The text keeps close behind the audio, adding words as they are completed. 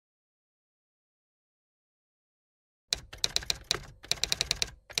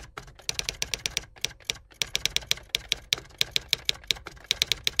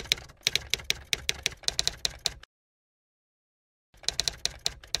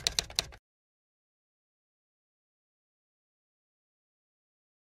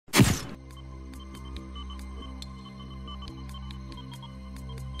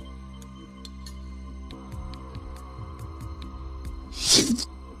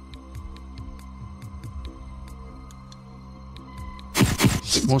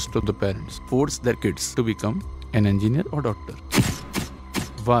Most of the parents force their kids to become an engineer or doctor.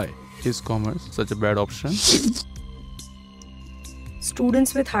 Why is commerce such a bad option?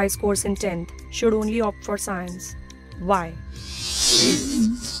 Students with high scores in 10th should only opt for science. Why?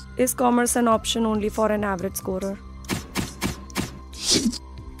 Is commerce an option only for an average scorer?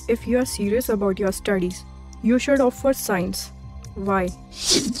 If you are serious about your studies, you should opt for science. Why?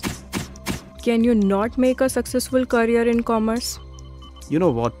 Can you not make a successful career in commerce? You know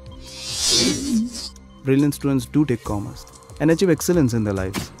what? Brilliant students do take commerce and achieve excellence in their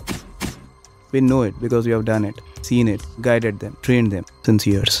lives. We know it because we have done it, seen it, guided them, trained them since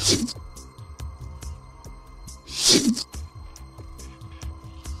years.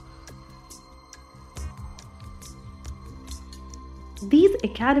 These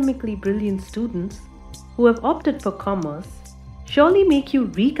academically brilliant students who have opted for commerce surely make you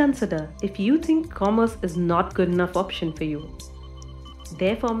reconsider if you think commerce is not good enough option for you.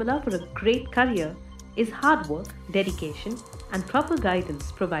 Their formula for a great career is hard work, dedication, and proper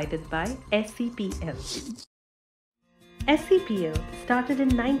guidance provided by SCPL. SCPL started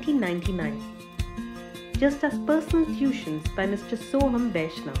in 1999, just as personal tuitions by Mr. Soham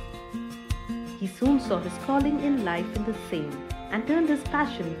Vaishnav. He soon saw his calling in life in the same and turned his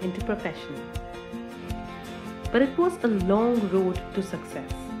passion into profession. But it was a long road to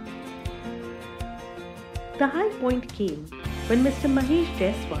success. The high point came when Mr. Mahesh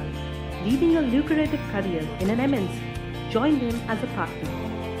Jaiswal, leading a lucrative career in an MNC, joined him as a partner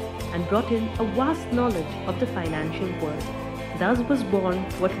and brought in a vast knowledge of the financial world. Thus was born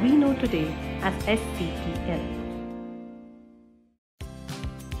what we know today as SCPL.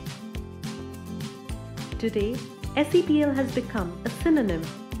 Today, SCPL has become a synonym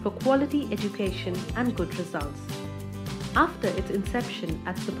for quality education and good results. After its inception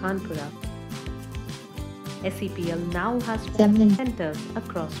at Subhanpura, SCPL now has 7 centers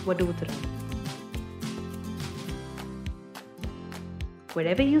across Vadodara.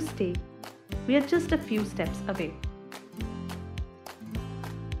 Wherever you stay, we are just a few steps away.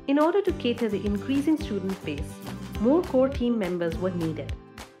 In order to cater the increasing student base, more core team members were needed.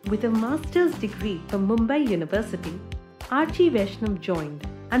 With a master's degree from Mumbai University, Archie Vaishnav joined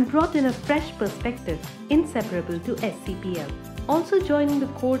and brought in a fresh perspective inseparable to SCPL. Also joining the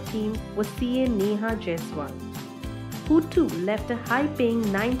core team was CA Neha Jaiswal, who too left a high-paying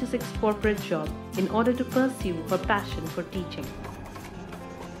 9-to-6 corporate job in order to pursue her passion for teaching.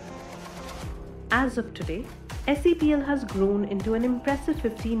 As of today, SCPL has grown into an impressive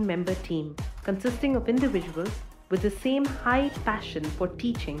 15-member team consisting of individuals with the same high passion for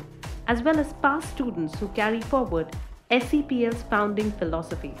teaching as well as past students who carry forward SCPL's founding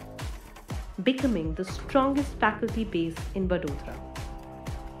philosophy, becoming the strongest faculty base in Vadodara.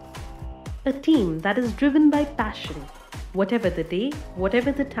 A team that is driven by passion, whatever the day,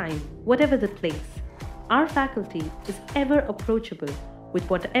 whatever the time, whatever the place. Our faculty is ever approachable with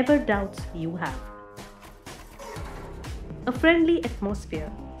whatever doubts you have. A friendly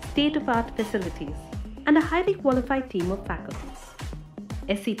atmosphere, state-of-art facilities, and a highly qualified team of faculties.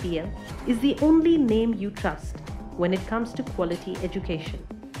 SCPL is the only name you trust when it comes to quality education.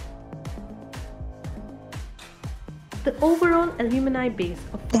 The overall alumni base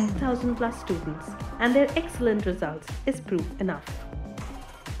of 4,000 plus students and their excellent results is proof enough.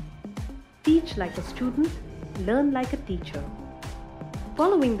 Teach like a student, learn like a teacher.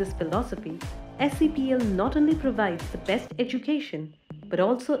 Following this philosophy, SCPL not only provides the best education but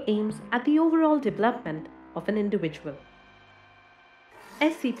also aims at the overall development of an individual.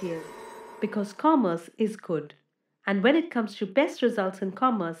 SCPL, because commerce is good, and when it comes to best results in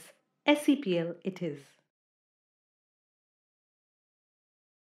commerce, SCPL it is.